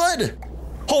in blood.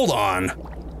 Hold on.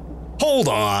 Hold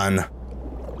on.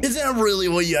 Is that really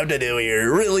what you have to do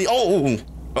here? Really? Oh.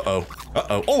 Uh-oh.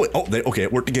 Uh-oh. Oh, okay,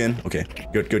 it worked again. Okay.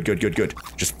 Good, good, good, good, good.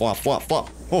 Just flop, flop, flop.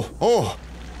 Oh, oh.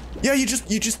 Yeah, you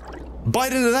just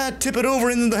bite into that, tip it over,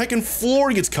 and then the heckin'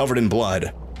 floor gets covered in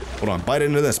blood. Hold on, bite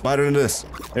into this, bite into this.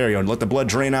 There you go, let the blood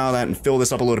drain out of that and fill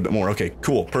this up a little bit more. Okay,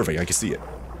 cool, perfect, I can see it.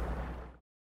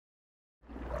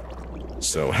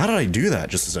 So, how did I do that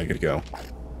just a second ago?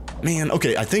 Man,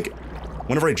 okay, I think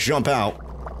whenever I jump out...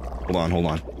 Hold on, hold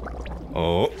on.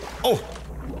 Oh, oh!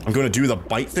 I'm gonna do the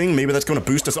bite thing, maybe that's gonna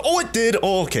boost us. Oh, it did!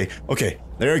 Oh, okay, okay,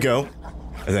 there we go.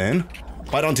 And then,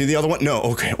 bite onto the other one. No,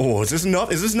 okay, oh, is this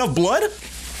enough? Is this enough blood?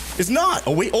 It's not!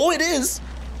 Oh, wait, oh, it is!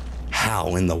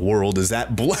 How in the world is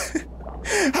that blood?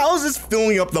 How is this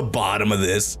filling up the bottom of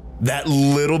this? That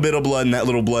little bit of blood in that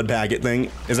little blood packet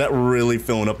thing? Is that really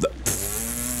filling up the...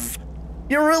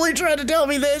 You're really trying to tell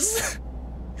me this?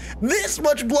 This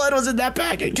much blood was in that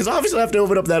packet? Because obviously I have to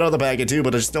open up that other packet too,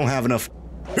 but I just don't have enough...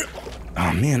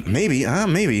 Oh man, maybe,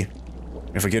 maybe.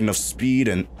 If I get enough speed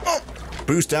and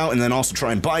boost out and then also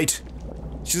try and bite.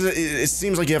 It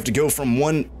seems like you have to go from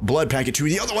one blood packet to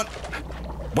the other one.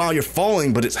 Wow, you're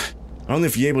falling, but it's... I don't know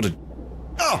if you're able to...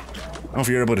 Oh! I don't know if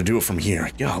you're able to do it from here.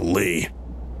 Golly.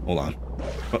 Hold on.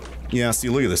 Oh, yeah, see,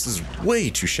 look at this. This is way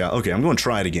too shallow. Okay, I'm going to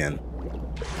try it again.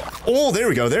 Oh, there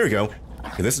we go, there we go.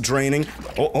 Okay, this is draining.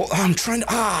 Oh, I'm trying to...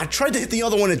 I tried to hit the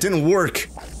other one, it didn't work.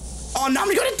 Oh, now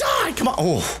I'm gonna die! Come on.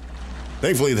 Oh.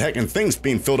 Thankfully, the heckin' thing's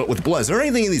being filled up with blood. Is there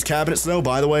anything in these cabinets, though,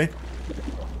 by the way?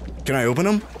 Can I open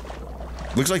them?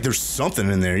 Looks like there's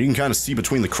something in there. You can kind of see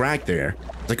between the crack there.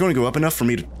 Is that going to go up enough for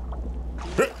me to...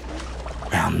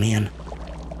 Oh, man.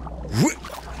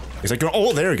 Is that going...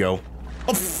 Oh, there we go.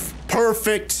 Oh,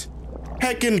 perfect.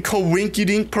 Heckin'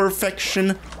 coinkydink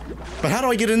perfection. But how do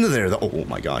I get into there, though? Oh,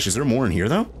 my gosh. Is there more in here,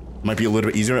 though? Might be a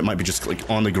little bit easier. It might be just, like,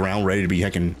 on the ground, ready to be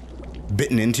heckin'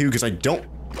 bitten into, because I don't...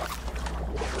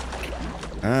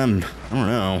 I don't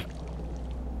know.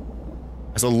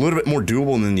 It's a little bit more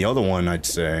doable than the other one, I'd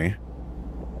say.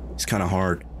 It's kind of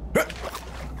hard.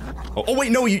 Oh,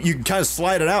 wait, no, you kind of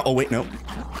slide it out. Oh, wait, no.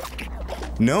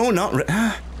 No, not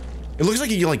it looks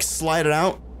like you, like, slide it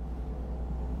out.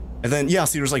 And then, yeah,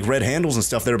 see, there's, like, red handles and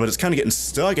stuff there, but it's kind of getting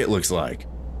stuck, it looks like.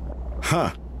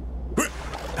 Huh.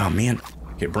 Oh, man.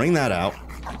 Okay, bring that out.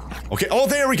 Okay, oh,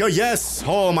 there we go, yes!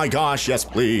 Oh, my gosh, yes,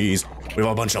 please. We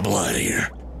have a bunch of blood here.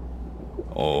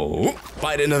 Oh,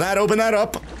 bite into that, open that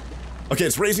up. Okay,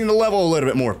 it's raising the level a little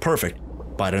bit more. Perfect.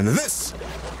 Bite into this.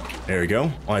 There we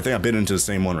go. Oh, I think I bit into the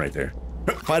same one right there.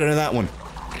 Bite into that one.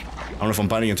 I don't know if I'm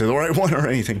biting into the right one or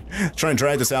anything. Try and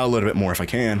drag this out a little bit more if I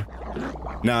can.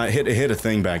 Nah, it hit a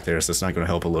thing back there, so it's not going to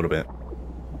help a little bit.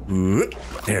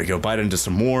 There we go. Bite into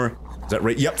some more. Is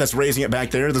that yep, that's raising it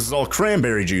back there. This is all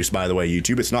cranberry juice, by the way,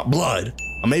 YouTube. It's not blood.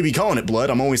 I may be calling it blood.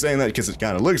 I'm only saying that because it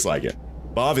kind of looks like it.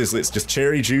 But obviously, it's just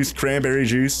cherry juice, cranberry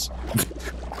juice.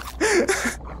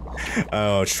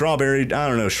 Oh, strawberry. I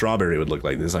don't know. Strawberry would look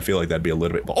like this. I feel like that'd be a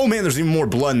little bit. Oh man, there's even more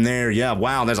blood in there. Yeah,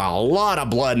 wow. There's a lot of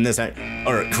blood in this.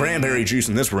 Or cranberry juice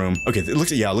in this room. Okay, it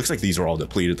looks like these are all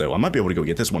depleted though. I might be able to go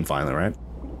get this one finally, right?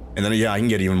 And then yeah, I can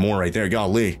get even more right there.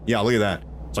 Golly. Yeah, look at that.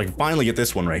 So I can finally get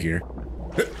this one right here.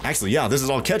 Actually, yeah, this is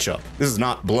all ketchup. This is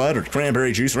not blood or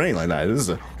cranberry juice or anything like that. This is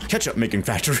a ketchup making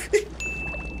factory.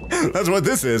 That's what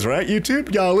this is, right,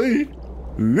 YouTube? Golly.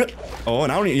 Oh,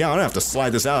 and I don't have to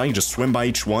slide this out. I can just swim by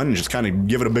each one and just kind of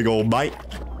give it a big old bite.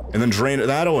 And then drain it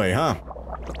that away, huh?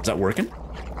 Is that working?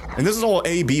 And this is all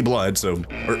AB blood, so...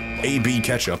 Or AB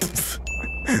ketchup.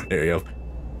 There you go.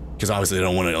 Because obviously they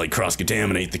don't want to, like,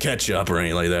 cross-contaminate the ketchup or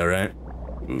anything like that, right?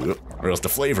 Or else the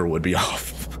flavor would be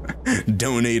off.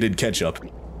 Donated ketchup.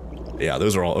 Yeah,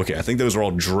 those are all... Okay, I think those are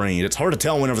all drained. It's hard to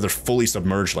tell whenever they're fully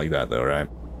submerged like that, though, right?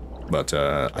 But,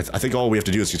 I think all we have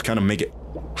to do is just kind of make it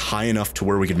high enough to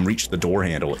where we can reach the door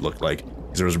handle, it looked like.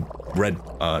 Because there was red,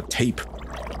 tape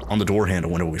on the door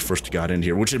handle whenever we first got in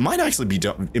here, which it might actually be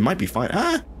done. It might be fine.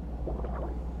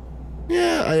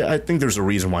 Yeah, I think there's a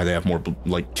reason why they have more,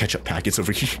 like, ketchup packets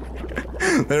over here.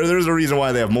 There's a reason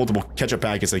why they have multiple ketchup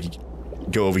packets that you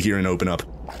can go over here and open up.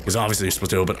 Because obviously you're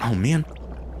supposed to open... Oh, man.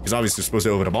 Because obviously you're supposed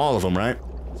to open up all of them, right?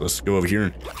 So let's go over here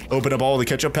and open up all the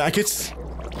ketchup packets.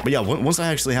 But yeah, once I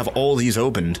actually have all these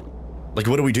opened, like,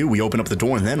 what do? We open up the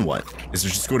door and then what? Is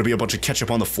there just going to be a bunch of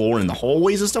ketchup on the floor in the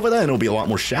hallways and stuff like that? And it'll be a lot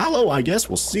more shallow, I guess.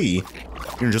 We'll see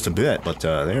here in just a bit, but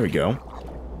there we go.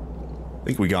 I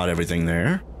think we got everything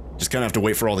there. Just kind of have to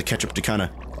wait for all the ketchup to kind of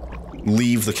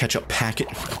leave the ketchup packet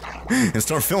and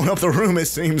start filling up the room, it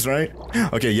seems, right?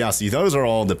 Okay, yeah, see, those are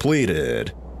all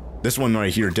depleted. This one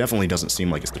right here definitely doesn't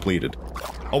seem like it's depleted.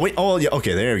 Oh, wait, oh, yeah,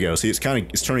 okay, there we go. See, it's turning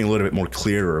a little bit more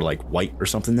clear or, like, white or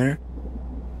something there.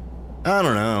 I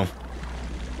don't know.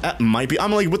 That might be,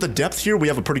 I'm like, with the depth here, we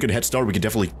have a pretty good head start. We could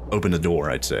definitely open the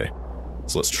door, I'd say.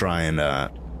 So let's try and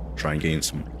gain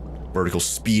some vertical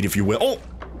speed, if you will. Oh,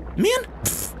 man!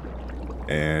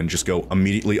 And just go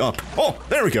immediately up. Oh,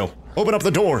 there we go. Open up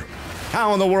the door.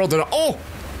 How in the world did I... Oh!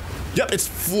 Yep, it's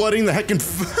flooding the heckin'...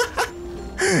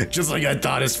 Just like I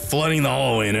thought, it's flooding the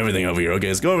hallway and everything over here. Okay,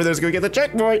 let's go over there, let's go get the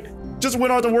checkpoint. Just we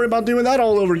don't have to worry about doing that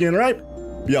all over again, right?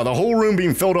 Yeah, the whole room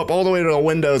being filled up all the way to the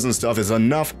windows and stuff is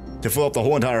enough to fill up the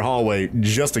whole entire hallway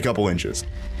just a couple inches.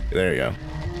 There you go.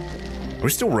 Are we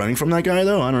still running from that guy,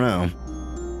 though? I don't know.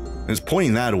 It's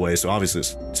pointing that way, so obviously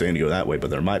it's saying to go that way,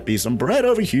 but there might be some bread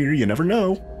over here, you never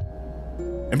know.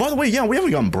 And by the way, yeah, we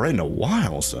haven't gotten bread in a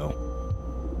while,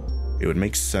 so it would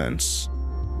make sense.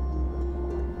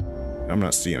 I'm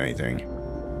not seeing anything.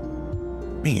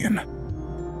 Man.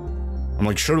 I'm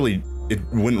like, surely it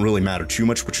wouldn't really matter too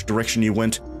much which direction you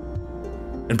went.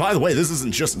 And by the way, this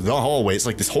isn't just the hallway, it's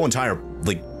like this whole entire,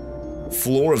 like,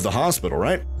 floor of the hospital,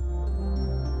 right?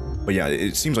 But yeah,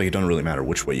 it seems like it doesn't really matter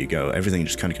which way you go. Everything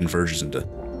just kind of converges into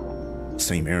the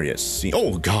same area. See,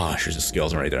 oh gosh, there's a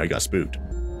skeleton right there. I got spooked.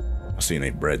 I'm seeing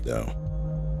any bread, though.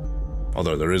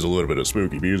 Although there is a little bit of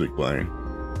spooky music playing.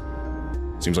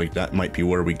 Seems like that might be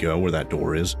where we go, where that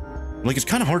door is. Like, it's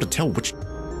kind of hard to tell which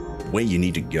way you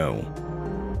need to go.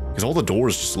 Because all the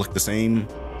doors just look the same.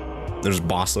 There's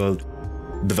Bossa,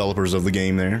 developers of the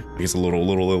game there. I guess a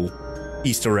little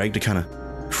Easter egg to kind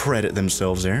of credit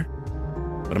themselves there.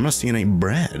 But I'm not seeing any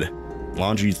bread.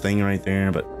 Laundry thing right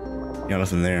there, but yeah,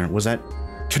 nothing there. Was that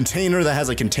container that has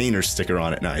a container sticker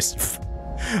on it? Nice.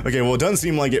 Okay, well, it doesn't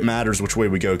seem like it matters which way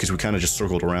we go because we kind of just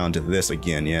circled around to this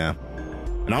again, yeah.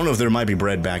 And I don't know if there might be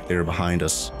bread back there behind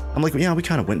us. I'm like, yeah, we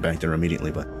kind of went back there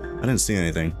immediately, but I didn't see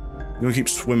anything. We're gonna keep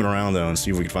swimming around, though, and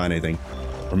see if we can find anything.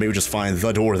 Or maybe just find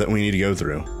the door that we need to go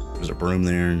through. There's a broom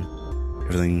there and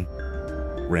everything.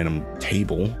 Random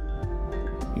table.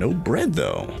 No bread,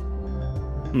 though.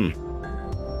 I'm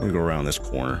gonna go around this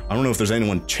corner. I don't know if there's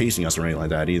anyone chasing us or anything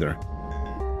like that, either.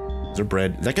 Is there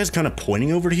bread? That guy's kind of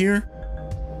pointing over to here.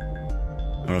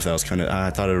 I don't know if that was kind of... I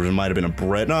thought it might have been a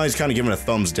bread. No, he's kind of giving a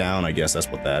thumbs down, I guess that's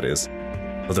what that is.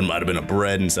 But there might have been a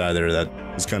bread inside there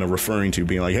that was kind of referring to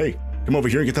being like, hey, come over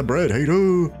here and get that bread, hey,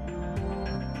 do.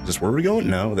 Is this where we're going?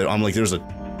 No. I'm like, there's a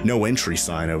no entry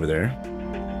sign over there.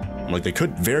 I'm like, they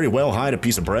could very well hide a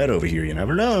piece of bread over here. You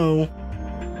never know.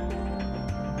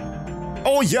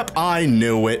 Oh, yep, I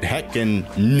knew it.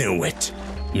 Heckin' knew it.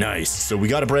 Nice. So we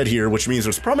got a bread here, which means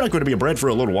there's probably not going to be a bread for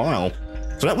a little while.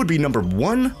 So that would be number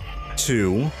 1,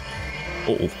 2.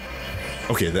 Oh,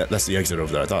 okay, that's the exit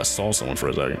over there. I thought I saw someone for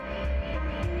a second.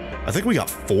 I think we got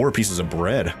 4 pieces of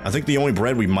bread. I think the only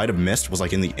bread we might have missed was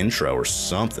like in the intro or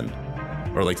something.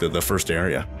 Or like the first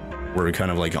area where we're kind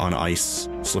of like on ice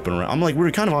slipping around. I'm like, we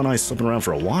were kind of on ice slipping around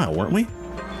for a while, weren't we?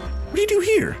 What do you do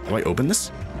here? Do I open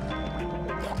this?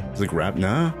 Is it grab?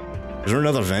 Nah. Is there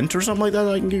another vent or something like that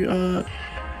I can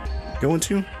go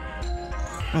into?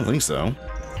 I don't think so.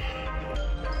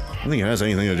 I don't think it has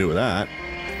anything to do with that.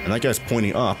 And that guy's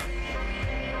pointing up.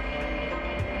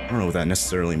 I don't know what that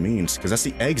necessarily means, because that's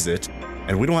the exit,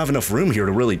 and we don't have enough room here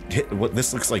to really hit what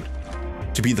this looks like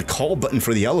to be the call button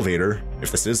for the elevator.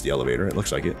 If this is the elevator, it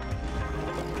looks like it.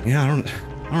 Yeah, I don't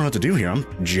know what to do here. I'm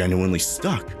genuinely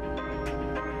stuck.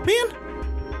 Man,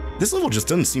 this level just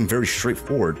doesn't seem very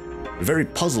straightforward. Very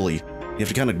puzzly. You have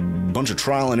to kind of bunch of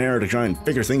trial and error to try and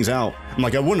figure things out. I'm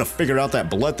like, I wouldn't have figured out that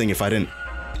blood thing if I didn't.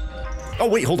 Oh,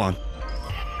 wait, hold on.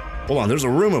 Hold on, there's a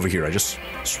room over here. I just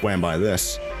swam by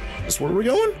this. Is this where we're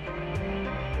going?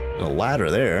 There's a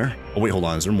ladder there. Oh, wait, hold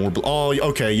on. Is there more blood? Oh,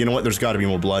 okay, you know what? There's got to be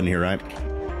more blood in here, right?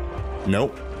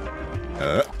 Nope.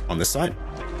 On this side?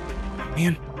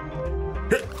 Man.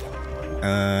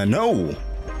 No.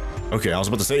 Okay, I was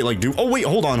about to say, like, oh, wait,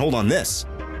 hold on, this.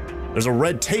 There's a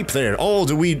red tape there. Oh,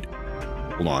 do we...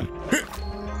 Hold on.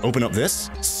 Open up this?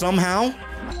 Somehow?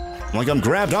 Like I'm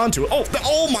grabbed onto it.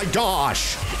 Oh my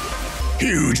gosh!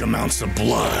 Huge amounts of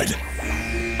blood.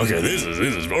 Okay, this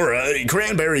is alright.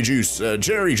 Cranberry juice,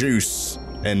 cherry juice,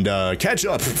 and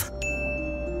ketchup.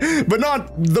 But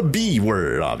not the B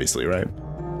word, obviously, right?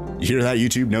 You hear that,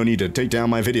 YouTube? No need to take down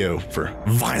my video for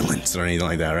violence or anything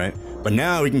like that, right? But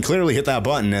now we can clearly hit that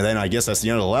button, and then I guess that's the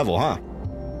end of the level, huh?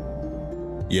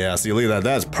 Yeah, see, look at that.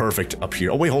 That's perfect up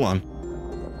here. Oh, wait, hold on.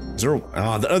 Is there...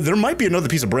 there might be another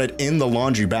piece of bread in the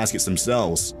laundry baskets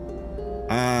themselves.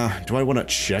 Do I want to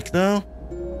check though?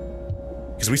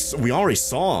 Because we already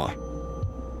saw.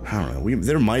 I don't know.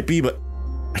 There might be, but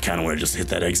I kind of want to just hit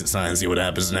that exit sign and see what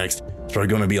happens next. It's probably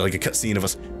going to be like a cutscene of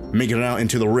us making it out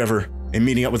into the river and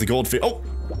meeting up with the goldfish. Oh,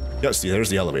 yeah, see, there's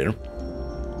the elevator.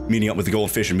 Meeting up with the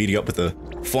goldfish and meeting up with the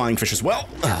flying fish as well.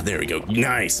 Ah, there we go.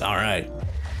 Nice. All right.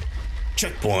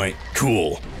 Checkpoint.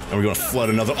 Cool. And we're going to flood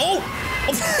another. Oh,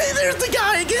 hey, there's the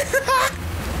guy again.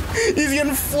 He's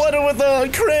getting flooded with a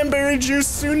cranberry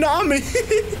juice tsunami.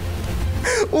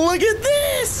 Look at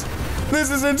this. This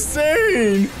is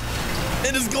insane.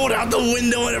 It is going out the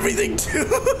window and everything too.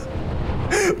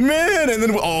 Man, and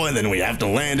then we have to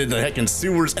land in the heckin'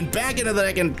 sewers and back into the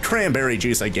heckin' cranberry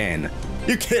juice again.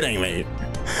 You kidding me?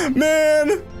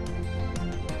 Man.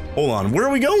 Hold on, where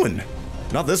are we going?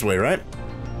 Not this way, right?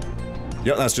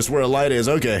 Yep, that's just where a light is,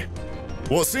 okay.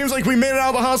 Well, it seems like we made it out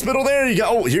of the hospital. There you go.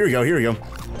 Oh, here we go.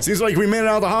 Seems like we made it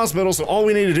out of the hospital, so all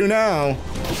we need to do now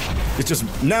is just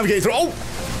navigate through.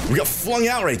 Oh, we got flung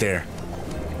out right there.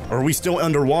 Or are we still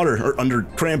underwater or under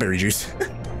cranberry juice?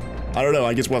 I don't know,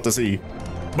 I guess we'll have to see.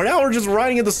 But now we're just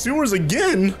riding in the sewers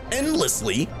again,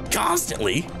 endlessly,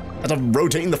 constantly, as I'm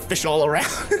rotating the fish all around.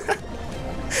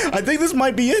 I think this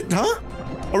might be it, huh?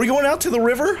 Are we going out to the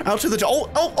river? Out to the,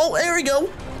 oh, there we go.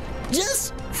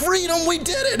 Yes, freedom, we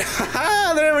did it.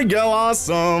 There we go,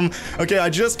 awesome. Okay, I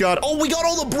just got, we got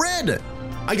all the bread.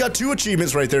 I got 2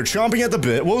 achievements right there, chomping at the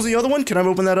bit. What was the other one? Can I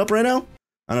open that up right now?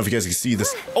 I don't know if you guys can see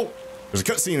this. Oh, there's a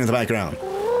cutscene in the background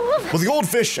with the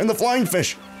goldfish and the flying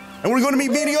fish. And we're going to be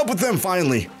meeting up with them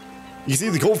finally. You see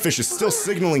the goldfish is still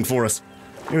signaling for us.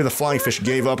 Maybe the flying fish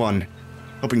gave up on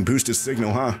helping boost his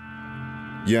signal, huh?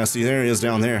 Yeah, see, there he is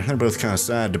down there. They're both kind of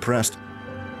sad, depressed,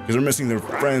 because they're missing their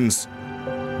friends.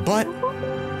 But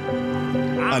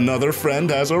another friend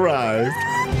has arrived.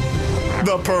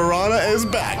 The piranha is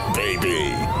back,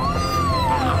 baby.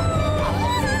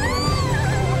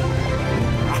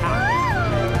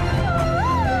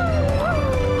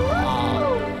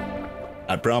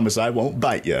 I promise I won't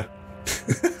bite you.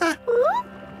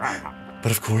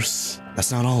 But of course,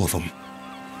 that's not all of them.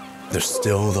 There's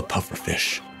still the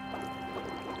pufferfish.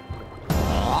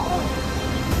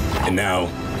 And now,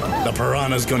 the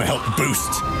piranha's gonna help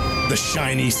boost the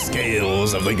shiny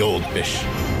scales of the goldfish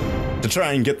to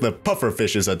try and get the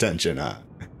pufferfish's attention,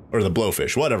 or the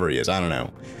blowfish, whatever he is, I don't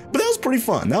know. But that was pretty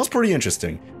fun. That was pretty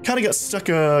interesting. Kind of got stuck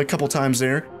a couple times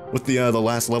there with the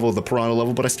last level of the piranha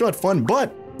level, but I still had fun.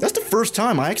 But that's the first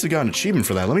time I actually got an achievement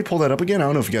for that. Let me pull that up again. I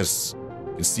don't know if you guys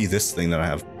can see this thing that I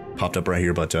have popped up right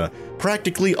here, but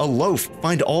practically a loaf.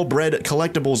 Find all bread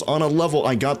collectibles on a level.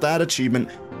 I got that achievement,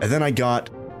 and then I got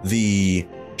the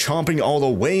chomping all the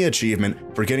way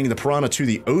achievement for getting the piranha to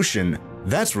the ocean.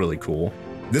 That's really cool.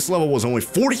 This level was only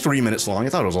 43 minutes long. I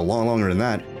thought it was a lot longer than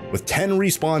that. With 10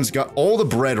 respawns, got all the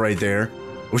bread right there,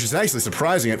 which is actually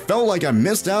surprising. It felt like I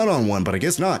missed out on one, but I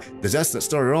guess not. The zest that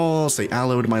started all, say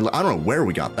aloe to my, I don't know where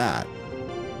we got that.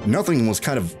 Nothing was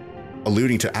kind of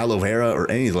alluding to aloe vera or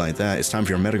anything like that. It's time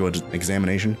for your medical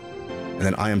examination. And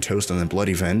then I am toast and then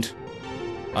bloody vent.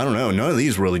 I don't know, none of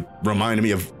these really reminded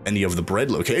me of any of the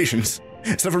bread locations.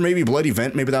 Except for maybe bloody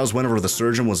vent, maybe that was whenever the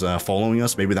surgeon was following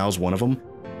us, maybe that was one of them.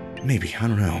 Maybe, I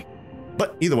don't know.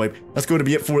 But either way, that's going to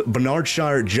be it for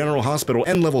Barnardshire General Hospital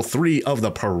and level 3 of the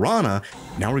Piranha.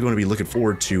 Now we're going to be looking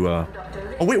forward to, oh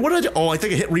wait, what did I do? Oh, I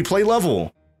think I hit replay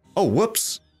level. Oh,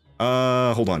 whoops.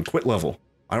 Hold on, quit level.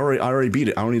 I already beat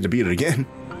it. I don't need to beat it again.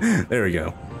 There we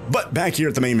go. But back here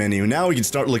at the main menu, now we can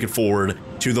start looking forward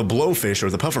to the blowfish or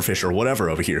the pufferfish or whatever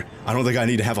over here. I don't think I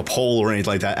need to have a poll or anything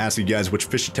like that asking you guys which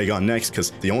fish to take on next,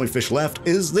 because the only fish left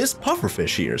is this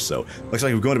pufferfish here. So looks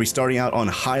like we're going to be starting out on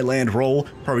Highland Roll,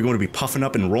 probably going to be puffing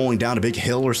up and rolling down a big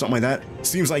hill or something like that.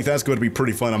 Seems like that's going to be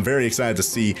pretty fun. I'm very excited to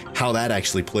see how that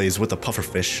actually plays with the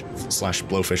pufferfish slash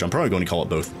blowfish. I'm probably going to call it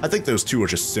both. I think those two are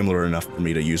just similar enough for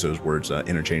me to use those words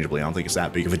interchangeably. I don't think it's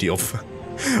that big of a deal.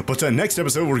 But next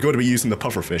episode, we're going to be using the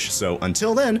pufferfish. So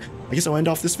until then, I guess I'll end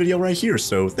off this video right here.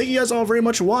 So thank you guys all very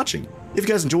much for watching. If you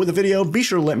guys enjoyed the video, be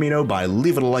sure to let me know by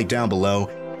leaving a like down below.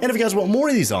 And if you guys want more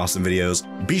of these awesome videos,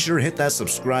 be sure to hit that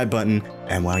subscribe button.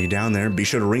 And while you're down there, be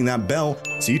sure to ring that bell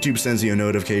so YouTube sends you a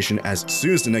notification as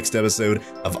soon as the next episode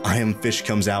of I Am Fish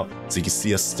comes out, so you can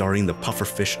see us starting the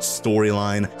Pufferfish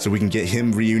storyline, so we can get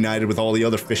him reunited with all the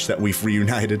other fish that we've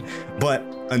reunited. But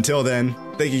until then,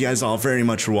 thank you guys all very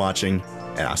much for watching,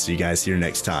 and I'll see you guys here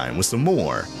next time with some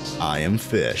more I Am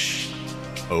Fish.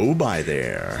 Oh, bye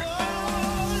there.